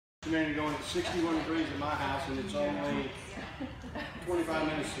Going at 61 degrees at my house, and it's only 25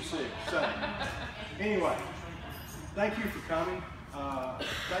 minutes to 6. So, anyway, thank you for coming.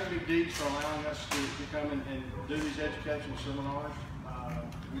 Thank you, Deeks, for allowing us to come and do these education seminars.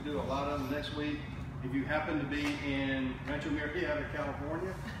 We do a lot of them next week. If you happen to be in Rancho Miranda,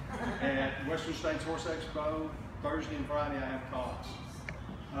 California, at Western States Horse Expo, Thursday and Friday I have talks.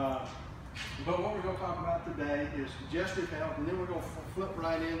 But what we're going to talk about today is digestive health, and then we're going to flip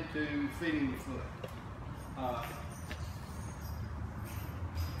right into feeding the foot.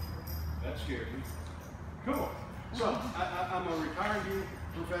 That scared me. Cool. So I'm a retired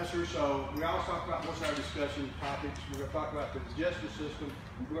professor, so we always talk about what's our discussion topics. We're going to talk about the digestive system.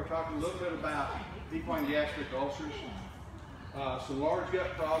 We're going to talk a little bit about equine gastric ulcers, some large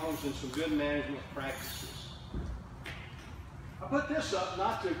gut problems, and some good management practices. I put this up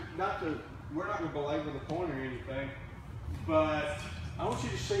not to we're not going to belabor the point or anything, but I want you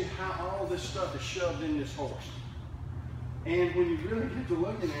to see how all this stuff is shoved in this horse. And when you really get to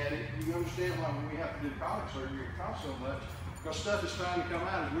looking at it, you understand why when we have to do colic surgery, it costs so much, because stuff is trying to come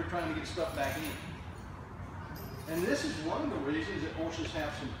out as we're trying to get stuff back in. And this is one of the reasons that horses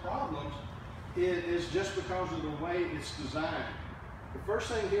have some problems, is just because of the way it's designed. The first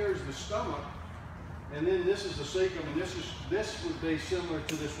thing here is the stomach. And then this is the cecum, and this would be similar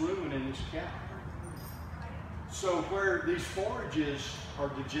to this rumen in this cow. So where these forages are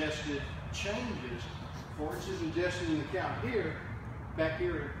digested changes, forage is ingested in the cow here, back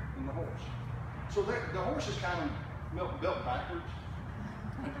here in the horse. So the horse is kind of built backwards.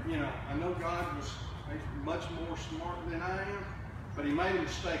 You know, I know God was much more smart than I am, but he made a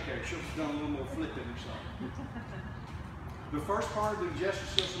mistake there. He should have done a little more flipping or something. The first part of the digestive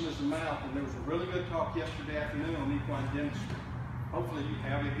system is the mouth, and there was a really good talk yesterday afternoon on equine dentistry. Hopefully you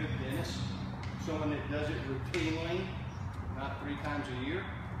have a good dentist, someone that does it routinely, not 3 times a year.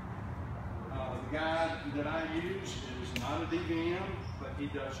 The guy that I use is not a DVM, but he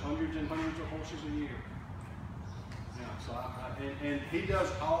does hundreds and hundreds of horses a year. Yeah, so and he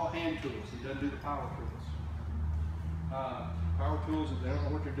does all hand tools. He doesn't do the power tools. Power tools, if they don't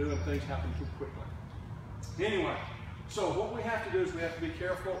know what they're doing, things happen too quickly. Anyway. So what we have to do is we have to be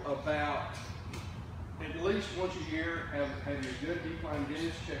careful about, at least once a year, have your good equine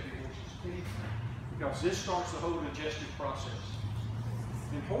dentist check your horse's teeth, because this starts the whole digestive process.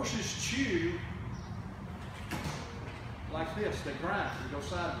 And horses chew like this, they grind, they go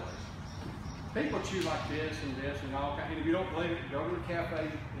sideways. People chew like this and all kinds. And if you don't believe it, go to the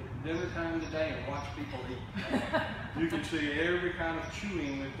cafe at dinner time of the day and watch people eat. You can see every kind of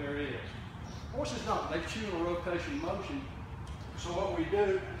chewing that there is. Horses don't, they chew in a rotation motion. So what we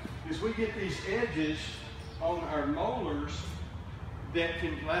do is we get these edges on our molars that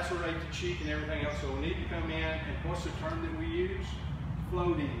can lacerate the cheek and everything else. So we need to come in, and what's the term that we use?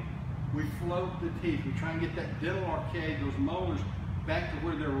 Floating. We float the teeth. We try and get that dental arcade, those molars, back to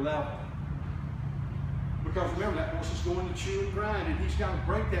where they're level. Because remember, that horse is going to chew and grind, and he's got to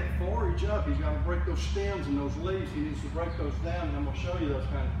break that forage up. He's got to break those stems and those leaves. He needs to break those down, and I'm going to show you those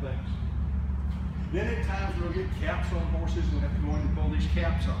kind of things. Then at times we'll get caps on horses, and we have to go in and pull these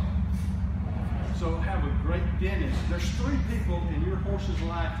caps off. So have a great dentist. There's 3 people in your horse's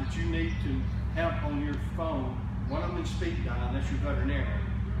life that you need to have on your phone. One of them is speed dial, and that's your veterinarian.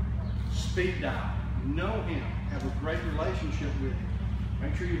 Speed dial. Know him. Have a great relationship with him.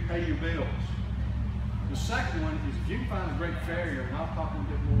 Make sure you pay your bills. The second one is if you find a great farrier, and I'll talk a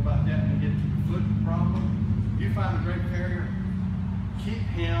little bit more about that when we get to the foot problem. If you find a great farrier, keep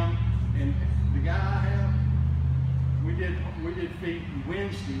him. And the guy I have, we did feet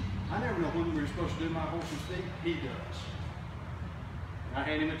Wednesday. I never know when we were supposed to do my horse's feet. He does. And I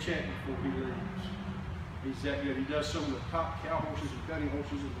hand him a check before he leaves. He's that good. He does some of the top cow horses and cutting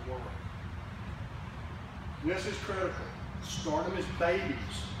horses in the world. This is critical. Start them as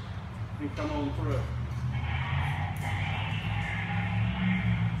babies and come on through.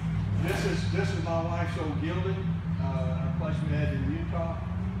 This is my wife's old gelding, a place we had in Utah.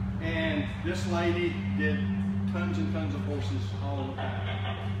 And this lady did tons and tons of horses all the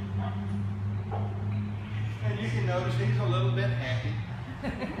time. And you can notice he's a little bit happy.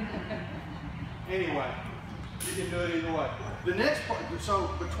 Anyway, you can do it either way. The next part, so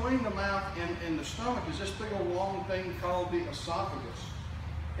between the mouth and the stomach is this big old long thing called the esophagus.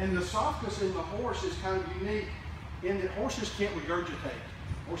 And the esophagus in the horse is kind of unique in that horses can't regurgitate.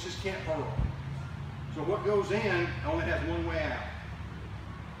 Horses can't hurl. So what goes in only has one way out.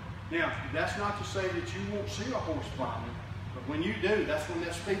 Now, that's not to say that you won't see a horse vomiting, but when you do, that's when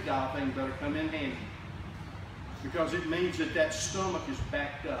that speed dial thing better come in handy. Because it means that that stomach is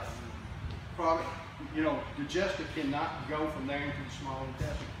backed up. Probably, you know, digestive cannot go from there into the small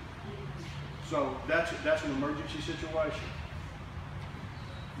intestine. So that's an emergency situation.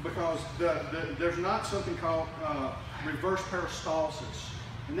 Because there's not something called reverse peristalsis.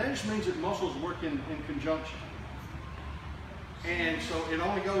 And that just means that muscles work in conjunction. And so it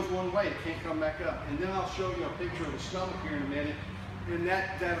only goes one way, it can't come back up. And then I'll show you a picture of the stomach here in a minute. And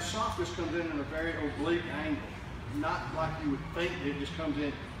that esophagus comes in a very oblique angle. Not like you would think, it just comes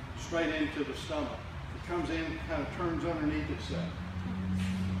in straight into the stomach. It comes in, kind of turns underneath itself.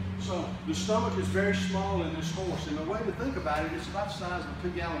 So the stomach is very small in this horse. And the way to think about it, it's about the size of a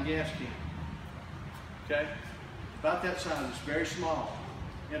 2-gallon gas can. Okay? About that size, it's very small.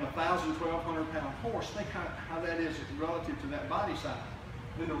 And a 1,000, 1,200 pound horse, think how that is relative to that body size.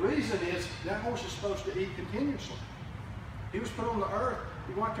 And the reason is that horse is supposed to eat continuously. He was put on the earth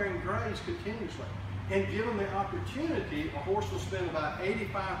to go out there and graze continuously. And given the opportunity, a horse will spend about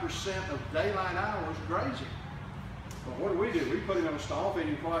 85% of daylight hours grazing. But what do? We put him in a stall, feed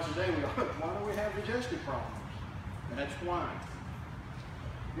him twice a day, and we go, why do we have digestive problems? That's why.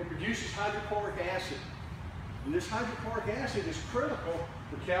 It produces hydrochloric acid. And this hydrochloric acid is critical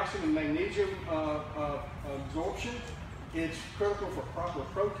for calcium and magnesium absorption. It's critical for proper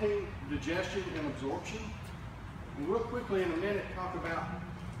protein digestion and absorption. And real quickly in a minute, talk about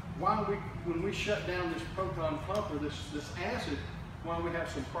why when we shut down this proton pump or this acid, why we have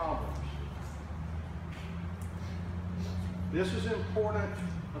some problems. This is important,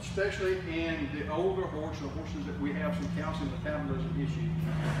 especially in the older horses, the horses that we have some calcium metabolism issues.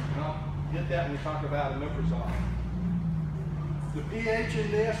 And I'll get that when we talk about omeprazole. The pH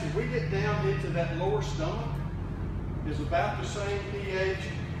in this, if we get down into that lower stomach, is about the same pH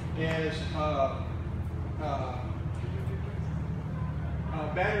as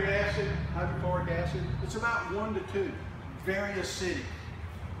battery acid, hydrochloric acid. It's about 1 to 2, very acidic.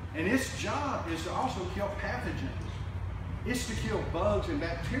 And its job is to also kill pathogens. It's to kill bugs and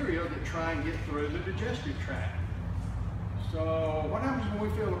bacteria that try and get through the digestive tract. So what happens when we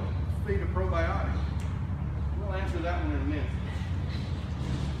feed a probiotic? We'll answer that one in a minute.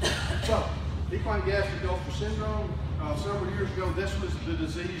 So, equine gastric ulcer syndrome, several years ago, this was the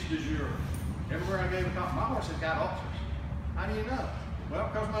disease du jour. Everywhere I gave a talk, my horse has got ulcers. How do you know? Well,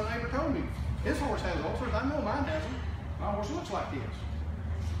 because my neighbor told me. His horse has ulcers. I know mine has them. My horse looks like his.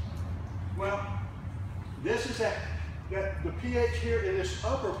 Well, this is the pH here in this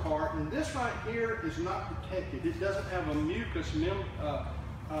upper part, and this right here is not protected. It doesn't have a mucus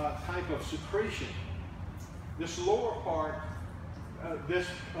type of secretion. This lower part, the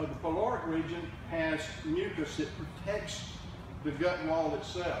pyloric region, has mucus that protects the gut wall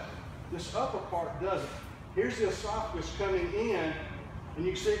itself. This upper part doesn't. Here's the esophagus coming in, and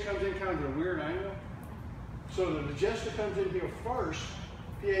you can see it comes in kind of at a weird angle. So the digestive comes in here first,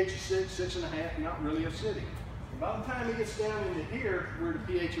 pH 6, 6.5, not really acidic. By the time it gets down into here, we're at a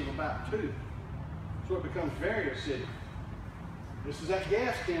pH of about 2. So it becomes very acidic. This is that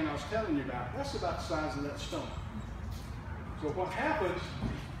gas can I was telling you about. That's about the size of that stomach. So what happens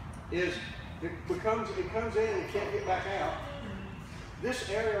is it comes in and it can't get back out. This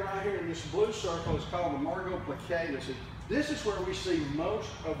area right here in this blue circle is called the margo plicatus. This is where we see most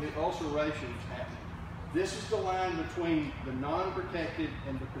of the ulcerations happening. This is the line between the non-protected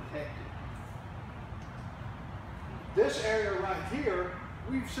and the protected. This area right here,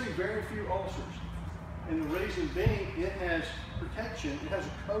 we see very few ulcers. And the reason being, it has protection, it has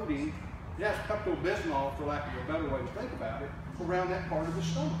a coating, it has Pepto-Bismol, for lack of a better way to think about it, around that part of the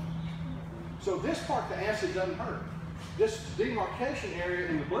stomach. So this part, the acid doesn't hurt. This demarcation area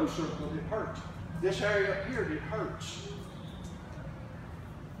in the blue circle, it hurts. This area up here, it hurts.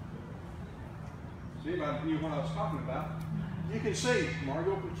 See, if I knew what I was talking about. You can see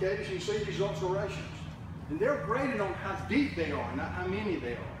margo plicatus, you see these ulcerations. And they're graded on how deep they are, not how many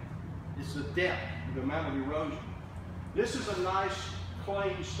they are. It's the depth, the amount of erosion. This is a nice,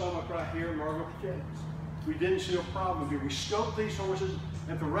 clean stomach right here, margo plicatus. We didn't see a problem here. We scoped these horses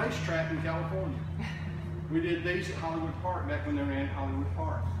at the racetrack in California. We did these at Hollywood Park back when they were in Hollywood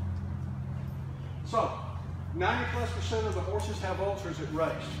Park. So, 90+% of the horses have ulcers at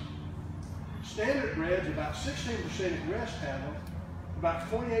race. Standard breds, about 16% at rest have them, about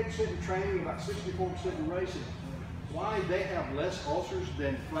 28% in training, about 64% in racing. Why they have less ulcers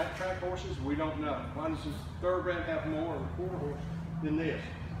than flat track horses, we don't know. Why does this thoroughbred have more or quarter horse than this?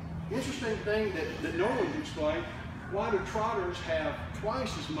 Interesting thing that no one's explained, why do trotters have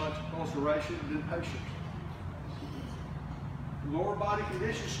twice as much ulceration than patients? Lower body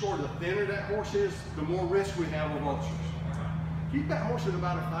condition score, the thinner that horse is, the more risk we have of ulcers. Keep that horse at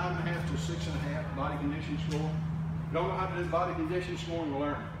about a 5.5 to 6.5 body condition score. Don't know how to do body condition scoring,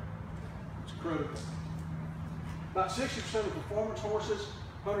 learn it. It's critical. About 60% of performance horses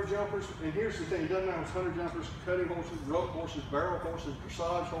hunter jumpers, and here's the thing, it doesn't matter if it's hunter jumpers, cutting horses, rope horses, barrel horses,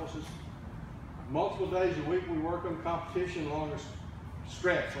 dressage horses. Multiple days a week we work on competition along as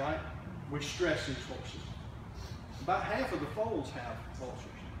stress, right? We stress these horses. About half of the foals have ulcers.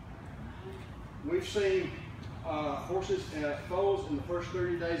 We've seen horses, foals in the first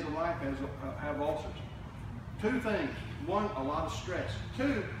 30 days of life have ulcers. Two things. One, a lot of stress.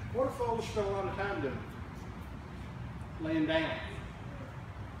 Two, what do foals spend a lot of time doing? Laying down.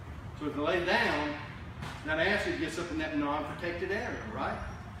 So if they lay down, that acid gets up in that non-protected area, right?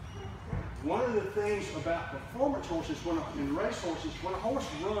 One of the things about performance horses, in race horses, when a horse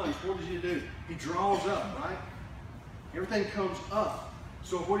runs, what does he do? He draws up, right? Everything comes up.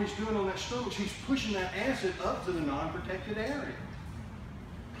 So what he's doing on that stomach, he's pushing that acid up to the non-protected area.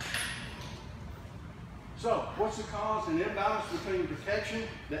 So what's the cause? An imbalance between protection,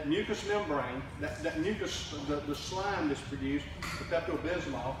 that mucous membrane, that mucus, the slime that's produced, the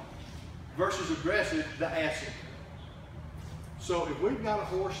Pepto-Bismol, versus aggressive, the acid. So if we've got a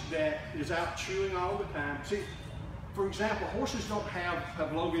horse that is out chewing all the time, see, for example, horses don't have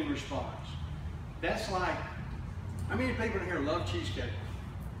Pavlovian response. That's like, how many people in here love cheesecake?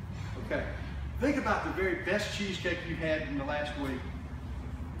 Okay, think about the very best cheesecake you had in the last week.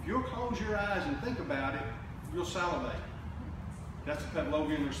 If you'll close your eyes and think about it, you'll salivate. That's a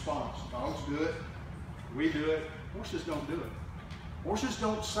Pavlovian response. Dogs do it, we do it, horses don't do it. Horses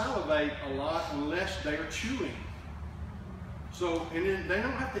don't salivate a lot unless they are chewing. So, and then they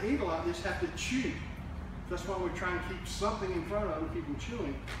don't have to eat a lot, they just have to chew. That's why we try and keep something in front of them, keep them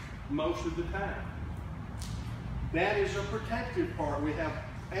chewing most of the time. That is a protective part. We have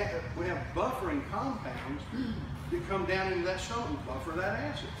buffering compounds that come down into that stomach and buffer that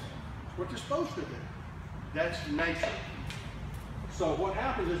acid. That's what they're supposed to do. That's nature. So what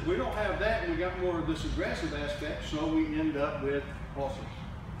happens is we don't have that, and we got more of this aggressive aspect, so we end up with ulcers.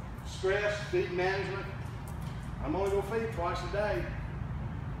 Stress, feed management. I'm only going to feed twice a day.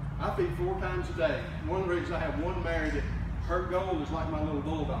 I feed 4 times a day. One of the reasons I have one mare that her goal is like my little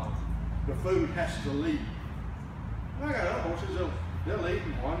bulldog. The food has to leave. I got other horses, they'll eat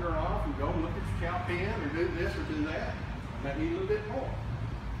and wander off and go and look at the cow pen or do this or do that. And they eat a little bit more.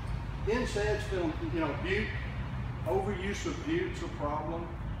 NSAIDs, bute, overuse of bute's a problem.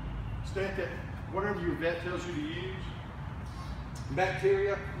 Stay at that, whatever your vet tells you to use.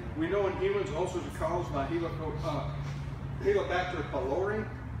 Bacteria, we know in humans ulcers are caused by Helicobacter pylori.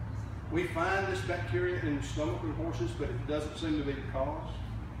 We find this bacteria in the stomach of horses, but it doesn't seem to be the cause.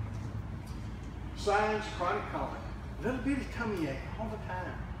 Signs, chronic colic. Little bitty tummy ache all the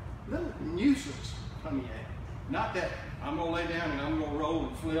time. Little nuisance tummy ache. Not that I'm going to lay down and I'm going to roll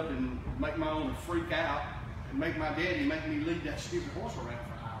and flip and make my own freak out and make my daddy make me lead that stupid horse around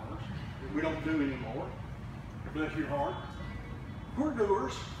for hours. We don't do anymore. Bless your heart. Poor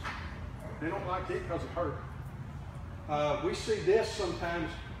doers. They don't like it because it hurt. We see this sometimes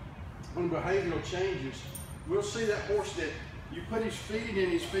when behavioral changes. We'll see that horse that you put his feed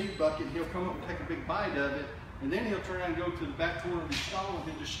in his feed bucket, he'll come up and take a big bite of it, and then he'll turn around and go to the back corner of his stall and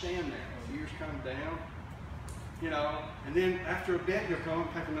he'll just stand there. His ears come down, and then after a bit he'll come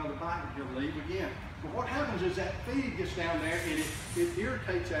and take another bite and he'll leave again. But what happens is that feed gets down there and it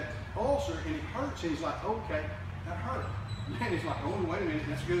irritates that ulcer and it hurts, and he's like, okay, that hurt. And he's like, oh, wait a minute,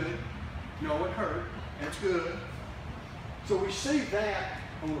 that's good. No, it hurt, that's good. So we see that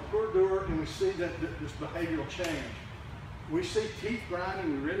on the poor doer, and we see that this behavioral change. We see teeth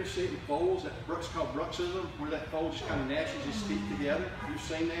grinding, we really see it in foals, that's called bruxism, where that foal just kind of gnashes his teeth together. You've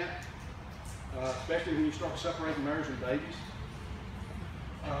seen that, especially when you start separating mares and babies.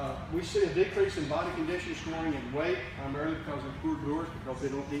 We see a decrease in body condition scoring and weight, primarily because of poor doers, because they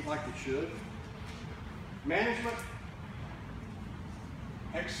don't eat like they should. Management,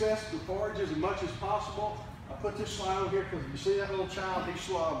 access to forage as much as possible. I put this slide on here because you see that little child, he's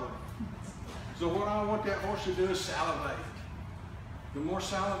slobbering. So what I want that horse to do is salivate. The more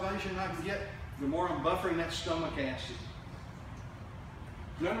salivation I can get, the more I'm buffering that stomach acid.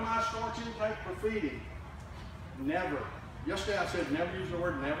 None of my starch intake for feeding. Never. Yesterday I said never use the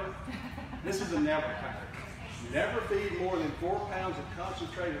word never. This is a never kind. Never feed more than 4 pounds of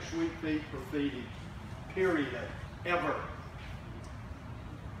concentrated sweet feed per feeding. Period. Ever.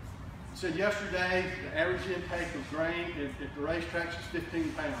 I said yesterday the average intake of grain at the racetracks is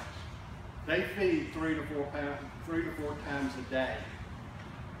 15 pounds. They feed 3 to 4 times a day.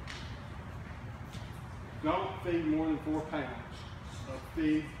 Don't feed more than 4 pounds of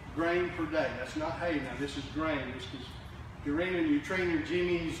feed grain per day. That's not hay now, this is grain. This is Purina, Nutrainer,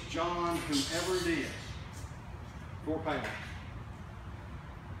 Jimmy's, John, whomever it is. 4 pounds.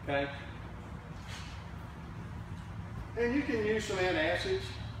 Okay? And you can use some antacids.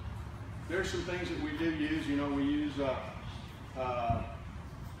 There's some things that we do use. You know, we use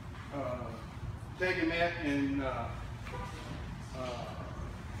Tack and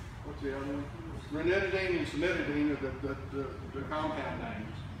what's the other one? Ranitidine and cimetidine are the compound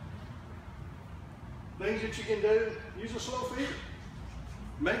names. Things that you can do, use a slow feeder.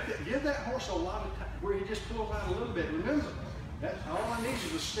 Give that horse a lot of time where he just pulls out a little bit. Remember, that's all I need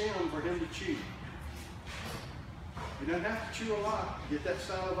is a stem for him to chew. He doesn't have to chew a lot. Get that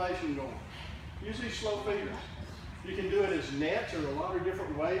salivation going. Use these slow feeders. You can do it as nets. There are a lot of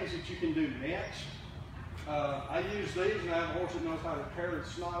different ways that you can do nets. I use these, and I have a horse that knows how to tear the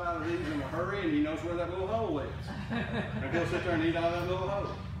snot out of these in a hurry, and he knows where that little hole is. And he'll sit there and eat out of that little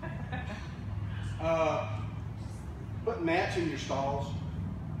hole. Put mats in your stalls.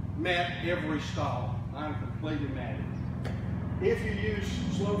 Mat every stall. I'm completely matted. If you use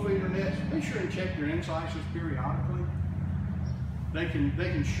slow feeder nets, be sure and check your incisors periodically. They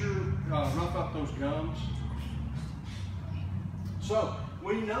can sure rough up those gums. So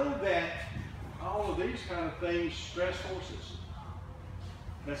we know that all of these kind of things stress horses.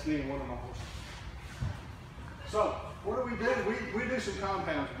 That's neither one of my horses. So what do? We do some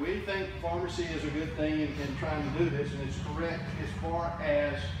compounds. We think pharmacy is a good thing in trying to do this, and it's correct as far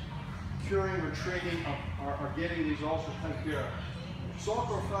as curing or treating or getting these ulcers taken care of.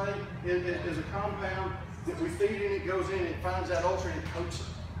 Sulforaphane is a compound that we feed in, it goes in, it finds that ulcer and it coats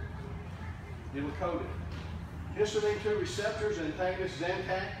it. It'll coat it. Histamine 2 receptors, antagonists,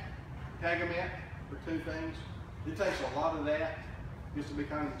 Zantac, Tagamet are two things. It takes a lot of that. It gets to be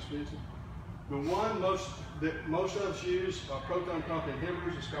kind of expensive. The one that most of us use, proton pump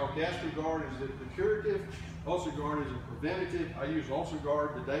inhibitors, it's called Gastrogard, is the curative. UlcerGuard is a preventative. I use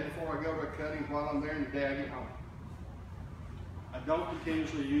UlcerGuard the day before I go to a cutting, while I'm there, and the day I get home. I don't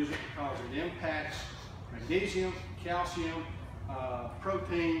continuously use it because it impacts magnesium, calcium,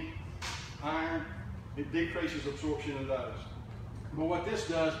 protein, iron. It decreases absorption of those. But what this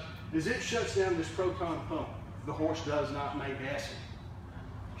does is it shuts down this proton pump. The horse does not make acid.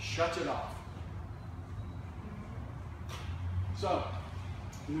 Shuts it off. So,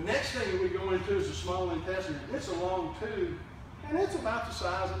 the next thing that we go into is the small intestine. It's a long tube, and it's about the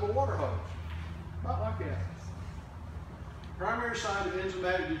size of a water hose. About like that. Primary sign of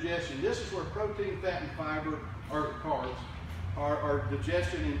enzymatic digestion. This is where protein, fat, and fiber, or carbs, are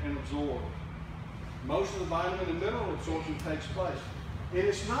digested and absorbed. Most of the vitamin and mineral absorption takes place. And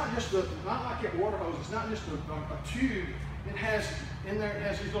it's not just not like that water hose. It's not just a tube. It has in there. It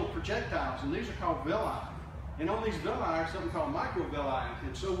has these little projectiles, and these are called villi. And on these villi are something called microvilli.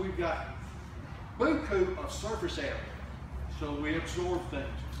 And so we've got buku of surface area. So we absorb things.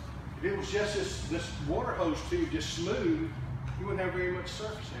 If it was just this water hose tube, just smooth, you wouldn't have very much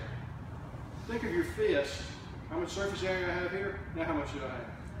surface area. Think of your fist. How much surface area I have here? Now how much do I have?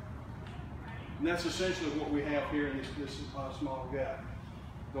 And that's essentially what we have here in this small gut.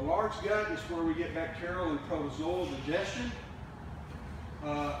 The large gut is where we get bacterial and protozoal digestion.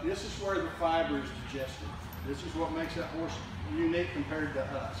 This is where the fiber is digested. This is what makes that horse unique compared to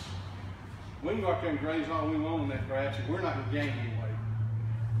us. We can go out there and graze all we want on that grass, and we're not going to gain any weight.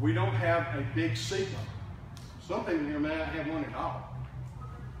 We don't have a big cecum. Some people here may not have one at all.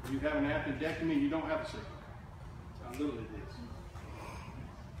 You have an appendectomy, you don't have a cecum. That's how little it is.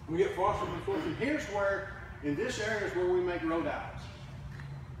 We get phosphorus absorption. Here's where, in this area is where we make rhodiles.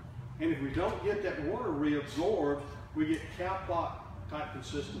 And if we don't get that water reabsorbed, we get cow plot type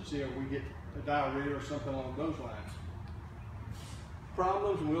consistency, or we get a diarrhea or something along those lines.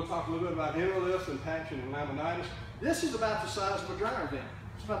 Problems, and we'll talk a little bit about interlist, impaction, and laminitis. This is about the size of a dryer vent.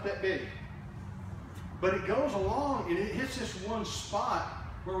 It's about that big. But it goes along and it hits this one spot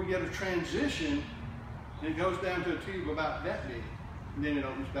where we get a transition, and it goes down to a tube about that big, and then it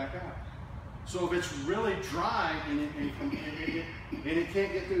opens back out. So if it's really dry and it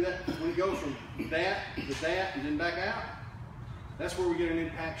can't get through that, when it goes from that to that and then back out, that's where we get an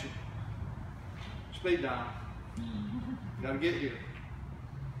impaction. Speed dial. Got to get here.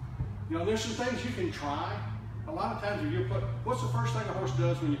 You know, there's some things you can try. A lot of times if you what's the first thing a horse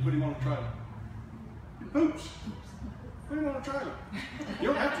does when you put him on a trailer? He poops. Put him on a trailer. You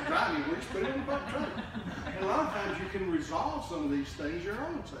don't have to drive anywhere, just put him in the trailer. And a lot of times you can resolve some of these things your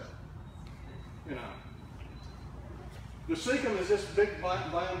own self. You know. The cecum is this big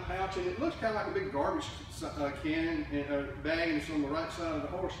black brown pouch, and it looks kind of like a big garbage can and bag, and it's on the right side of the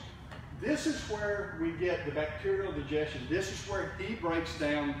horse. This is where we get the bacterial digestion. This is where he breaks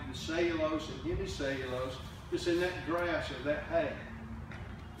down the cellulose and hemicellulose that's in that grass or that hay.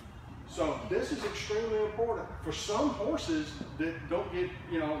 So this is extremely important. For some horses that don't get,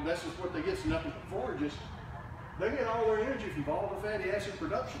 you know, that's just what they get, nothing but forages. They get all their energy from volatile fatty acid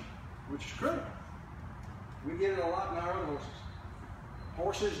production, which is critical. We get it a lot in our other horses.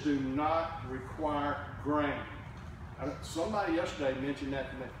 Horses do not require grain. Somebody yesterday mentioned that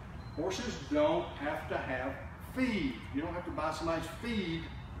to me. Horses don't have to have feed. You don't have to buy somebody's feed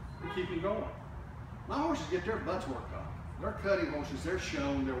to keep them going. My horses get their butts worked on. They're cutting horses. They're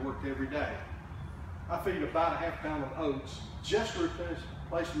shown their work every day. I feed about a ½ pound of oats just to replace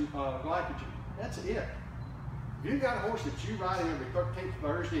glycogen. That's it. If you've got a horse that you ride in every 13th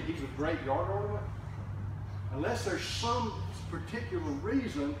Thursday and he's a great yard ornament, unless there's some particular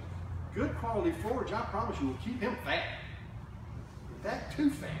reason, good quality forage, I promise you, will keep him fat. If that's too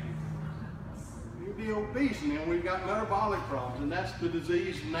fat, he'll be obese, and then we've got metabolic problems, and that's the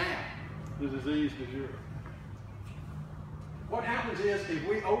disease now, the disease du jour. What happens is, if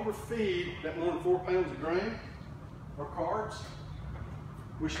we overfeed that more than 4 pounds of grain or carbs,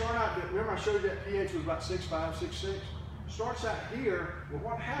 we start out, remember I showed you that pH was about 6.5, 6.6? Starts out here, well,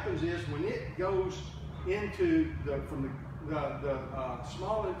 what happens is when it goes into from the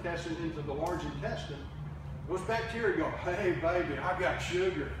small intestine into the large intestine, those bacteria go, hey baby, I got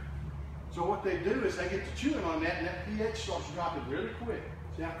sugar. So what they do is they get to chewing on that, and that pH starts dropping really quick.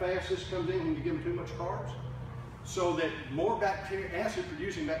 See how fast this comes in when you give them too much carbs? So that more bacteria,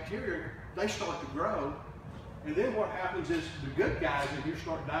 acid-producing bacteria, they start to grow. And then what happens is the good guys in here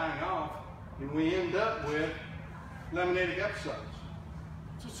start dying off, and we end up with lemonitic episodes.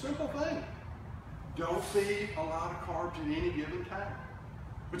 It's a simple thing. Don't feed a lot of carbs at any given time.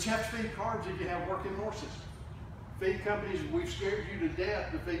 But you have to feed carbs if you have working horses. Feed companies, we've scared you to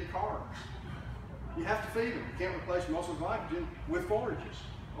death to feed carbs. You have to feed them. You can't replace muscle glycogen with forages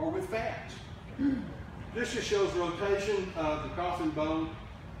or with fats. This just shows rotation of the coffin bone.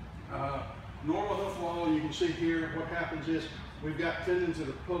 Normal hoof wall, you can see here, what happens is we've got tendons that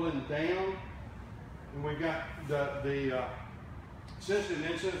are pulling down, and we've got the sensitive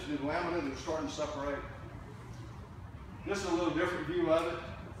and insensitive lamina that are starting to separate. This is a little different view of it.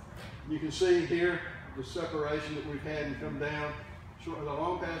 You can see here the separation that we've had and come down. The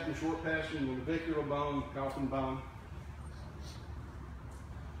long passage, short passage, the navicular bone, coffin bone.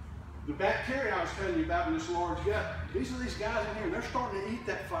 The bacteria I was telling you about in this large gut, these are these guys in here, and they're starting to eat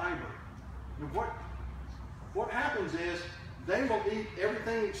that fiber. And what happens is they will eat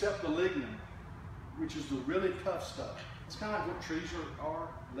everything except the lignin, which is the really tough stuff. It's kind of like what trees are,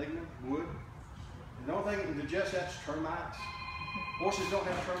 lignin, wood. And the only thing that can digest that's termites. Horses don't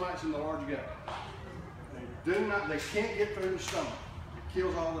have termites in the large gut. They can't get through the stomach. It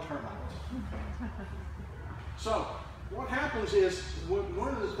kills all the termites. So what happens is, one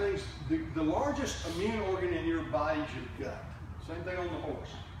of the things, the largest immune organ in your body is your gut. Same thing on the horse.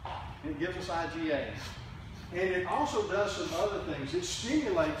 It gives us IgA. And it also does some other things. It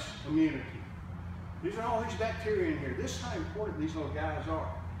stimulates immunity. These are all these bacteria in here. This is how important these little guys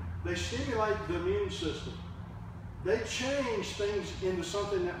are. They stimulate the immune system. They change things into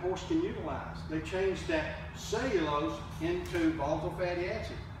something that horse can utilize. They change that cellulose into volatile fatty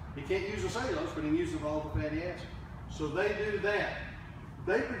acid. He can't use the cellulose, but he can use the volatile fatty acid. So they do that.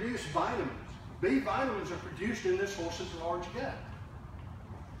 They produce vitamins. B vitamins are produced in this horse's large gut.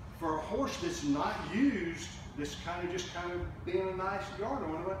 For a horse that's not used, that's just kind of being a nice yard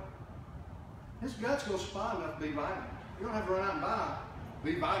ornament, his gut's going to supply enough B vitamins. You don't have to run out and buy a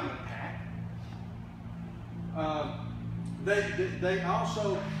B vitamin pack. They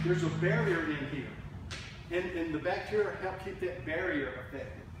also, there's a barrier in here. And the bacteria help keep that barrier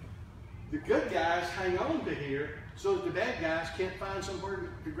effective. The good guys hang on to here so that the bad guys can't find somewhere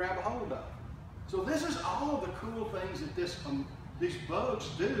to grab a hold of. So this is all the cool things that these bugs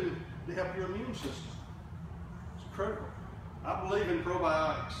do to help your immune system. It's critical. I believe in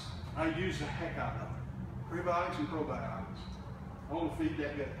probiotics. I use the heck out of them. Prebiotics and probiotics. I want to feed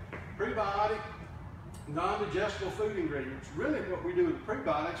that gut. Prebiotic, non-digestible food ingredients. Really what we do with the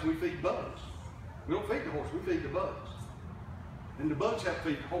prebiotics, we feed bugs. We don't feed the horse, we feed the bugs. And the bugs have to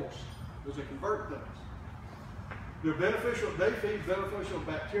feed the horse because they convert things. They're beneficial, they feed beneficial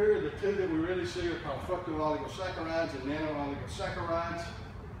bacteria. The two that we really see are called fructooligosaccharides and nano-oligosaccharides.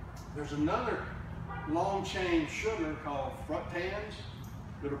 There's another long chain sugar called fructans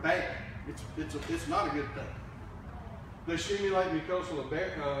that are bad. It's not a good thing. They stimulate mucosal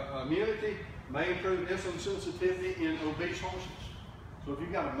immunity, may improve insulin sensitivity in obese horses. So if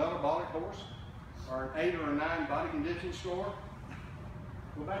you've got a metabolic horse or an 8 or a 9 body condition score,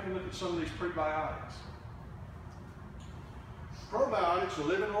 go back and look at some of these prebiotics. Probiotics are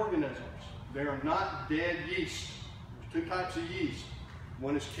living organisms. They are not dead yeast. There's 2 types of yeast.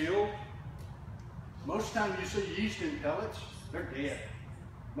 One is killed. Most of the time you see yeast in pellets, they're dead.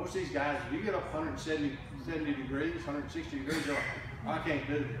 Most of these guys, if you get up 170 degrees, 160 degrees, they're like, I can't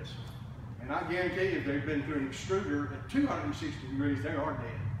do this. And I guarantee you, if they've been through an extruder at 260 degrees, they are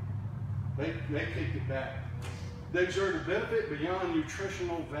dead. They kicked it back. They exert a benefit beyond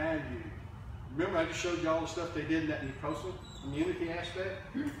nutritional value. Remember, I just showed you all the stuff they did in that mucosal immunity aspect?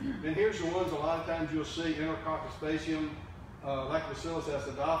 And here's the ones a lot of times you'll see: Enterococcus faecium, Lactobacillus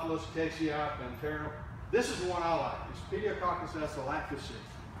acidophilus, Cachii, Plantarum. This is the one I like. It's Pediococcus acinetobacter.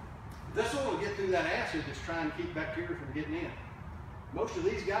 This one will get through that acid that's trying to keep bacteria from getting in. Most of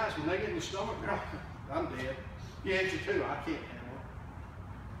these guys, when they get in the stomach, I'm dead. Yeah, you too. I can't handle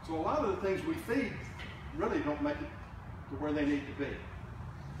it. So a lot of the things we feed really don't make it to where they need to be.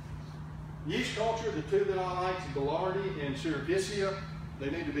 Yeast culture, the two that I like, Boulardii and Cerevisia, they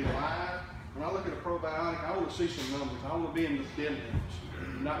need to be live. When I look at a probiotic, I want to see some numbers. I want to be in the billions,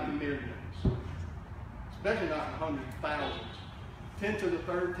 not in the millions. Especially not in hundreds of thousands. 10 to the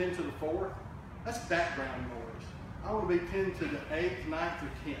third, 10 to the fourth, that's background noise. I want to be 10 to the 8th, 9th,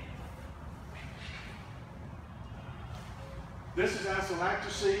 or 10th. This is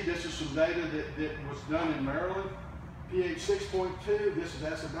Acinetobacter. This is some data that was done in Maryland. pH 6.2, this is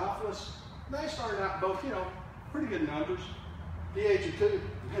Acidophilus. They started out both, pretty good numbers. pH of 2,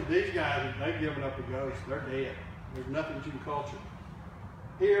 these guys, they've given up the ghost. They're dead. There's nothing that you can culture.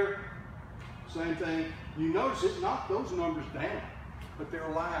 Here, same thing. You notice it knocked those numbers down, but they're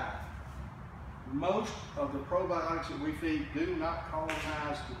alive. Most of the probiotics that we feed do not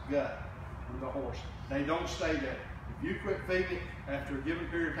colonize the gut of the horse. They don't stay there. If you quit feeding it, after a given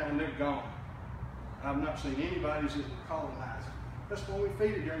period of time, they're gone. I've not seen anybody who's colonized it. That's why we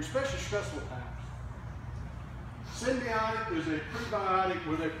feed it during especially stressful times. Symbiotic is a prebiotic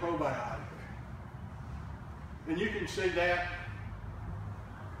with a probiotic. And you can see that.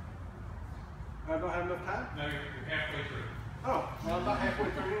 I don't have enough time? No, you're halfway through. Oh, well, I'm not halfway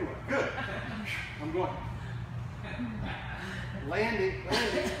through anyway. Good. I'm going. Landing.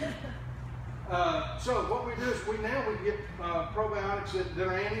 So what we do is we get probiotics that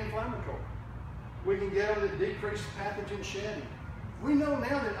are anti-inflammatory. We can get them that decrease pathogen shedding. We know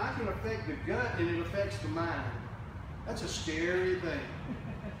now that I can affect the gut and it affects the mind. That's a scary thing.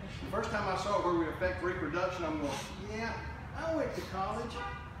 The first time I saw where we affect reproduction, I'm going, yeah, I went to college.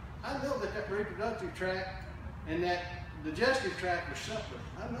 I know that reproductive tract and that digestive tract are separate.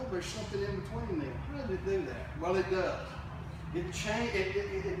 I know there's something in between them. How does it do that? Well, it does. We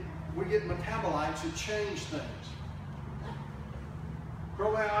get metabolites that change things.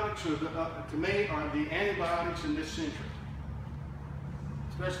 Probiotics, to me, are the antibiotics in this century.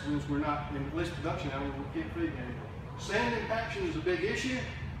 Especially since we're not in at least production animals, we can't feed anymore. Sand impaction is a big issue.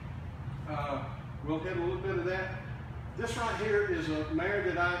 We'll hit a little bit of that. This right here is a mare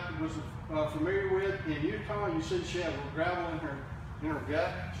that I was familiar with in Utah. You see she has gravel in her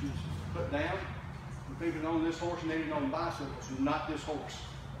gut. She's put down. The people that own this horse and they didn't own bicycles, not this horse.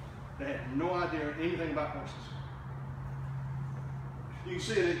 They had no idea anything about horses. You can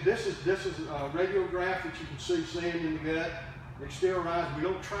see that this is a radiograph that you can see sand in the gut. They still rise. We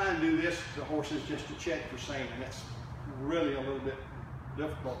don't try and do this to horses just to check for sand. That's really a little bit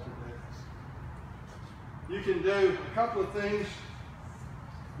difficult to do. You can do a couple of things.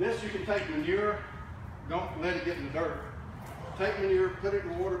 This, you can take manure. Don't let it get in the dirt. Take manure, put it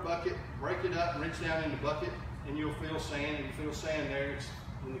in a water bucket, break it up, rinse down in the bucket, and you'll feel sand. And you feel sand there, it's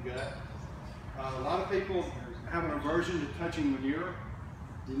in the gut. A lot of people have an aversion to touching manure.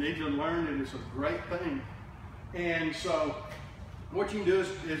 You need to learn that it's a great thing. And so what you can do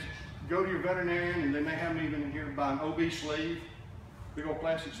is go to your veterinarian, and they may have them even in here, buy an OB sleeve. Big old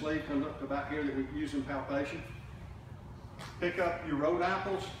plastic sleeve comes up to about here that we use in palpation. Pick up your road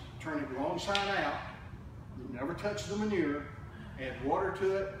apples, turn it wrong side out. You never touch the manure. Add water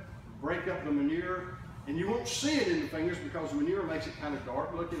to it, break up the manure, and you won't see it in the fingers because the manure makes it kind of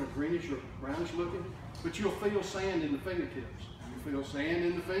dark looking or greenish or brownish looking, but you'll feel sand in the fingertips. You feel sand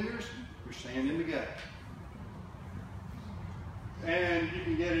in the fingers, there's sand in the gut. And you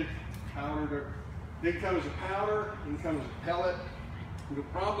can get it powdered. It comes as a powder, it comes as a pellet. The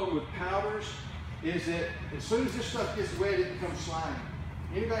problem with powders is that as soon as this stuff gets wet, it becomes slimy.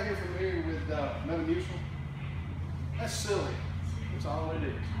 Anybody here familiar with Metamucil? That's silly. That's all it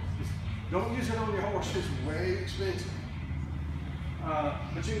is. Just don't use it on your horse. It's way expensive.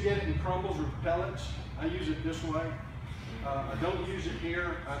 But you can get it in crumbles or pellets. I use it this way. I don't use it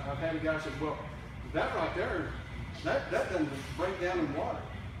here. I've had a guy say, well, that right there, that doesn't break down in water.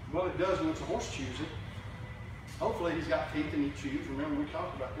 Well, it does once a horse chews it. Hopefully he's got teeth and he chews. Remember, we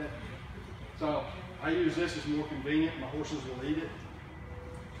talked about that. So I use this as more convenient. My horses will eat it.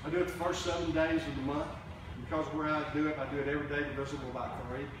 I do it the first 7 days of the month. because where I do it every day, divisible by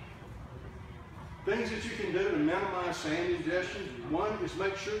 3. Things that you can do to minimize sand ingestion. One is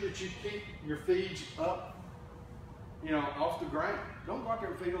make sure that you keep your feeds up, off the ground. Don't go out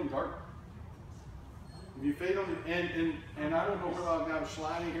there and feed on dirt. If you feed on, and I don't know whether I've got a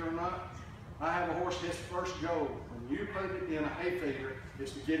slide in here or not. I have a horse, his first goal, when you put it in a hay feeder,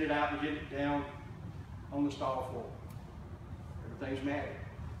 is to get it out and get it down on the stall floor. Everything's matted.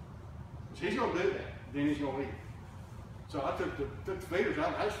 So he's going to do that, then he's going to eat. So I took the feeders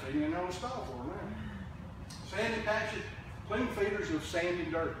out, I was feeding it on the stall floor now. Sandy patches, clean feeders of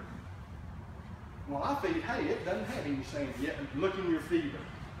sandy dirt. Well, I feed hay, it doesn't have any sand yet. Look in your feeder.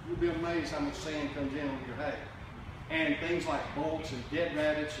 You'll be amazed how much sand comes in on your hay. And things like bolts and dead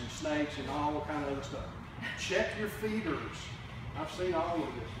rabbits and snakes and all kind of other stuff. Check your feeders. I've seen all of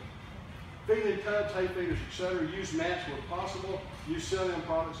this. Feeding tubs, hay feeders, etc. Use mats where possible. Use cilium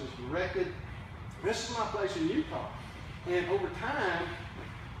products as directed. This is my place in Utah. And over time,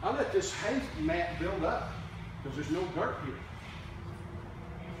 I let this hay mat build up because there's no dirt here.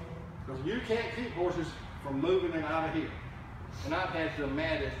 Because you can't keep horses from moving it out of here. And I've had to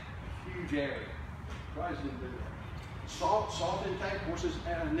mat a huge area. Guys didn't do that. Salt intake, horses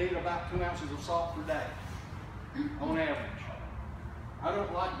need about 2 ounces of salt per day, on average. I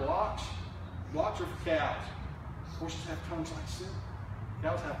don't like blocks. Blocks are for cows. Horses have tongues like silk.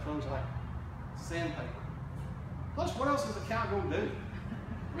 Cows have tongues like sandpaper. Plus, what else is a cow going to do?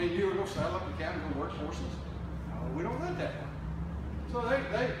 I mean, you're going to saddle up the cow and go work horses? No, we don't let that one. So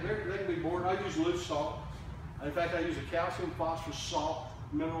they can be bored. I use loose salt. In fact, I use a calcium phosphorus salt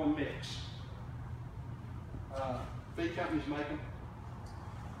mineral mix. Feed companies make them.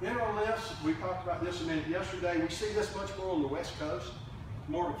 Mineral lifts, we talked about this a minute yesterday. We see this much more on the West Coast. It's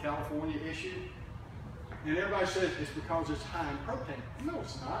more of a California issue. And everybody says it's because it's high in protein. No,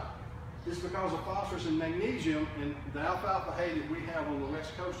 it's not. It's because of phosphorus and magnesium, and the alfalfa hay that we have on the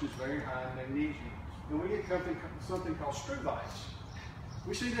West Coast is very high in magnesium. And we get something called struvites.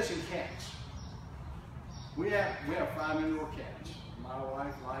 We see this in cats. We have 5-indoor cats. My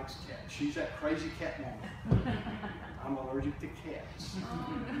wife likes cats. She's that crazy cat woman. I'm allergic to cats.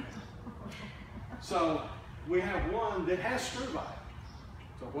 So we have one that has struvite.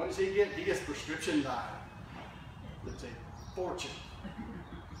 So what does he get? He gets prescription diet. That's a fortune.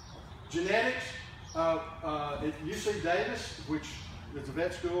 Genetics, at UC Davis, which is a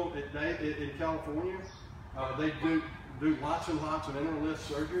vet school in California, they do lots and lots of interlift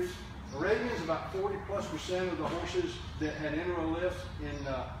surgeries. Arabians, about 40+% of the horses that had interlifts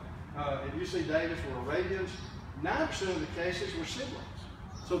at UC Davis were Arabians. 9% of the cases were siblings.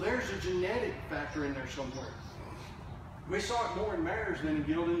 So there's a genetic factor in there somewhere. We saw it more in mares than in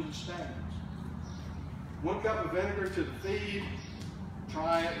geldings and stallions. 1 cup of vinegar to the feed.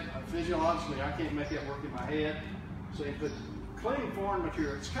 Try it. Physiologically, I can't make that work in my head. So you put clean foreign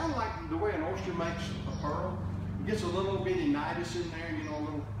material. It's kind of like the way an oyster makes a pearl. It gets a little bitty nidus in there, a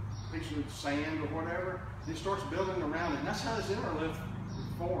little piece of sand or whatever. And it starts building around it. And that's how this interlift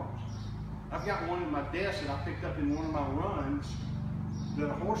forms. I've got one in my desk that I picked up in one of my runs that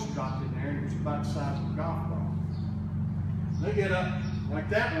a horse dropped in there, and it was about the size of a golf ball. They get up, like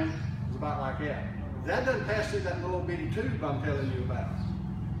that one was about like that. That doesn't pass through that little bitty tube I'm telling you about.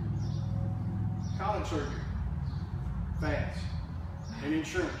 College surgery, fast, and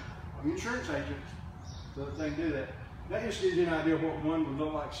insurance. I'm insurance agents, so that they can do that. That just gives you an idea of what one would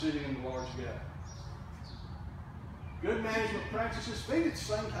look like sitting in the large gut. Good management practices, feed at the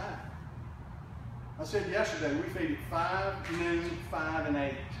same time. I said yesterday, we feed at 5, noon, 5, and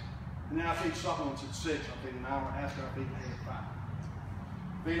 8. And then I feed supplements at 6. I feed an hour after I feed the hay at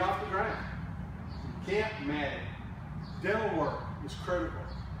 5. Feed off the ground. Can't mat it. Dental work is critical.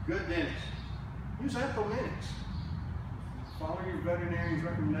 Good dentists. Use anthelmintics. Follow your veterinarian's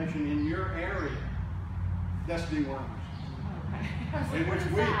recommendation in your area. That's dewormers. Okay.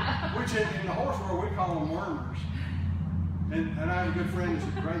 Which in the horse world we call them wormers. And I have a good friend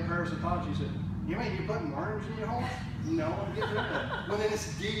who's a great parasitologist. He said, "You mean you're putting worms in your horse?" No, I'm getting rid of that. Well, then it's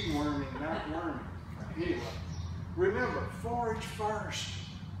deworming, not worming. Anyway, remember, forage first.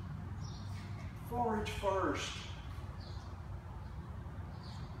 Forage first.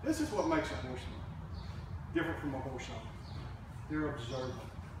 This is what makes a horseman different from a horse owner. They're observant.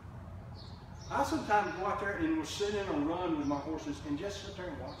 I sometimes go out there and will sit in a run with my horses and just sit there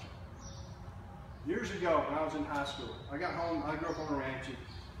and watch them. Years ago, when I was in high school, I got home, I grew up on a ranch.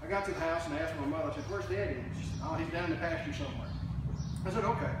 I got to the house and I asked my mother, I said, "Where's Daddy?" She said, "Oh, he's down in the pasture somewhere." I said,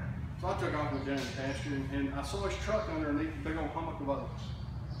 "Okay." So I took off and went down in the pasture, and I saw his truck underneath a big old hummock of oats.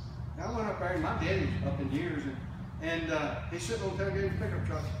 And I went up there, and my daddy's up in years, and he's sitting on the tailgate of his pickup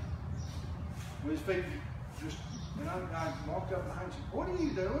truck with his feet And I walked up behind and said, "What are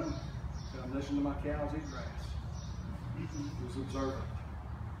you doing?" I said, "I'm listening to my cows eat grass." He was observant.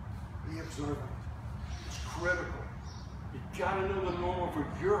 Be observant. It's critical. You gotta know the normal for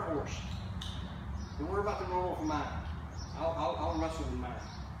your horse. Don't worry about the normal for mine. I'll wrestle with mine.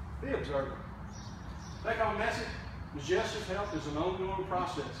 Be observant. Take home message. Digestive health is an ongoing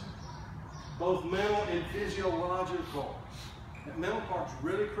process, both mental and physiological. That mental part's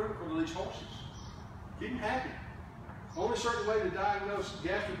really critical to these horses. Keep them happy. Only certain way to diagnose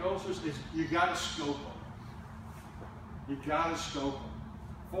gastric ulcers is you gotta scope them. You gotta scope them.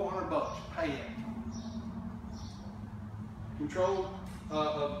 $400, pay it. Control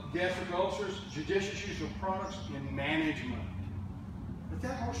of gastric ulcers, judicious use of products, and management. Let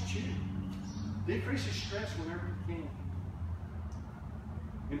that horse chew. Decrease his stress whenever you can.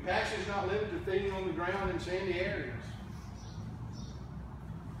 Impaction is not limited to feeding on the ground in sandy areas.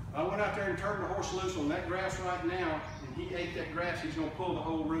 I went out there and turned the horse loose on that grass right now, and he ate that grass. He's going to pull the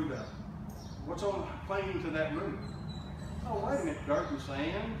whole root up. What's on clinging to that root? Oh, wait a minute, dirt and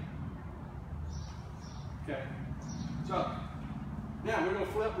sand. Okay, so now we're going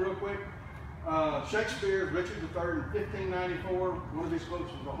to flip real quick. Shakespeare, Richard III, in 1594, one of these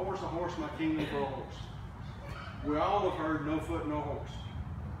quotes was, a horse, my kingdom for a horse. We all have heard, no foot, no horse.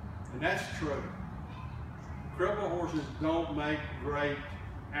 And that's true. Crippled horses don't make great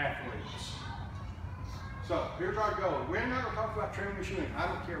athletes. So here's our goal. We're not going to talk about training machinery. I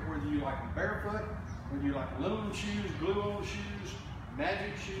don't care whether you like them barefoot, whether you like aluminum shoes, glue-on shoes,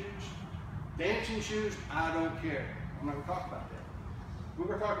 magic shoes, dancing shoes. I don't care. I'm not going to talk about that. We're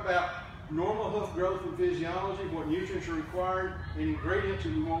going to talk about normal hoof growth and physiology, what nutrients are required, and ingredients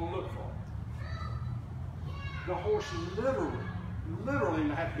that we want to look for. The horse literally,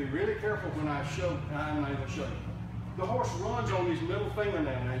 and I have to be really careful when I show, I'm not even show you. The horse runs on his middle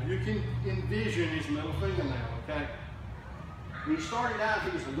fingernail. Now you can envision his middle fingernail, okay? When he started out,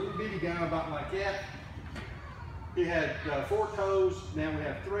 he was a little bitty guy about like that. He had 4 toes, now we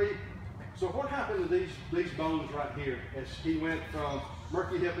have 3. So what happened to these bones right here as he went from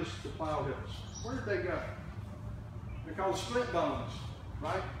Murky-hippus to Pliohippus? Where did they go? They're called split bones,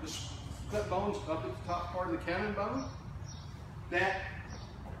 right? The split bones up at the top part of the cannon bone. That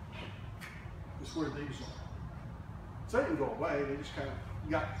is where these are. So they didn't go away, they just kind of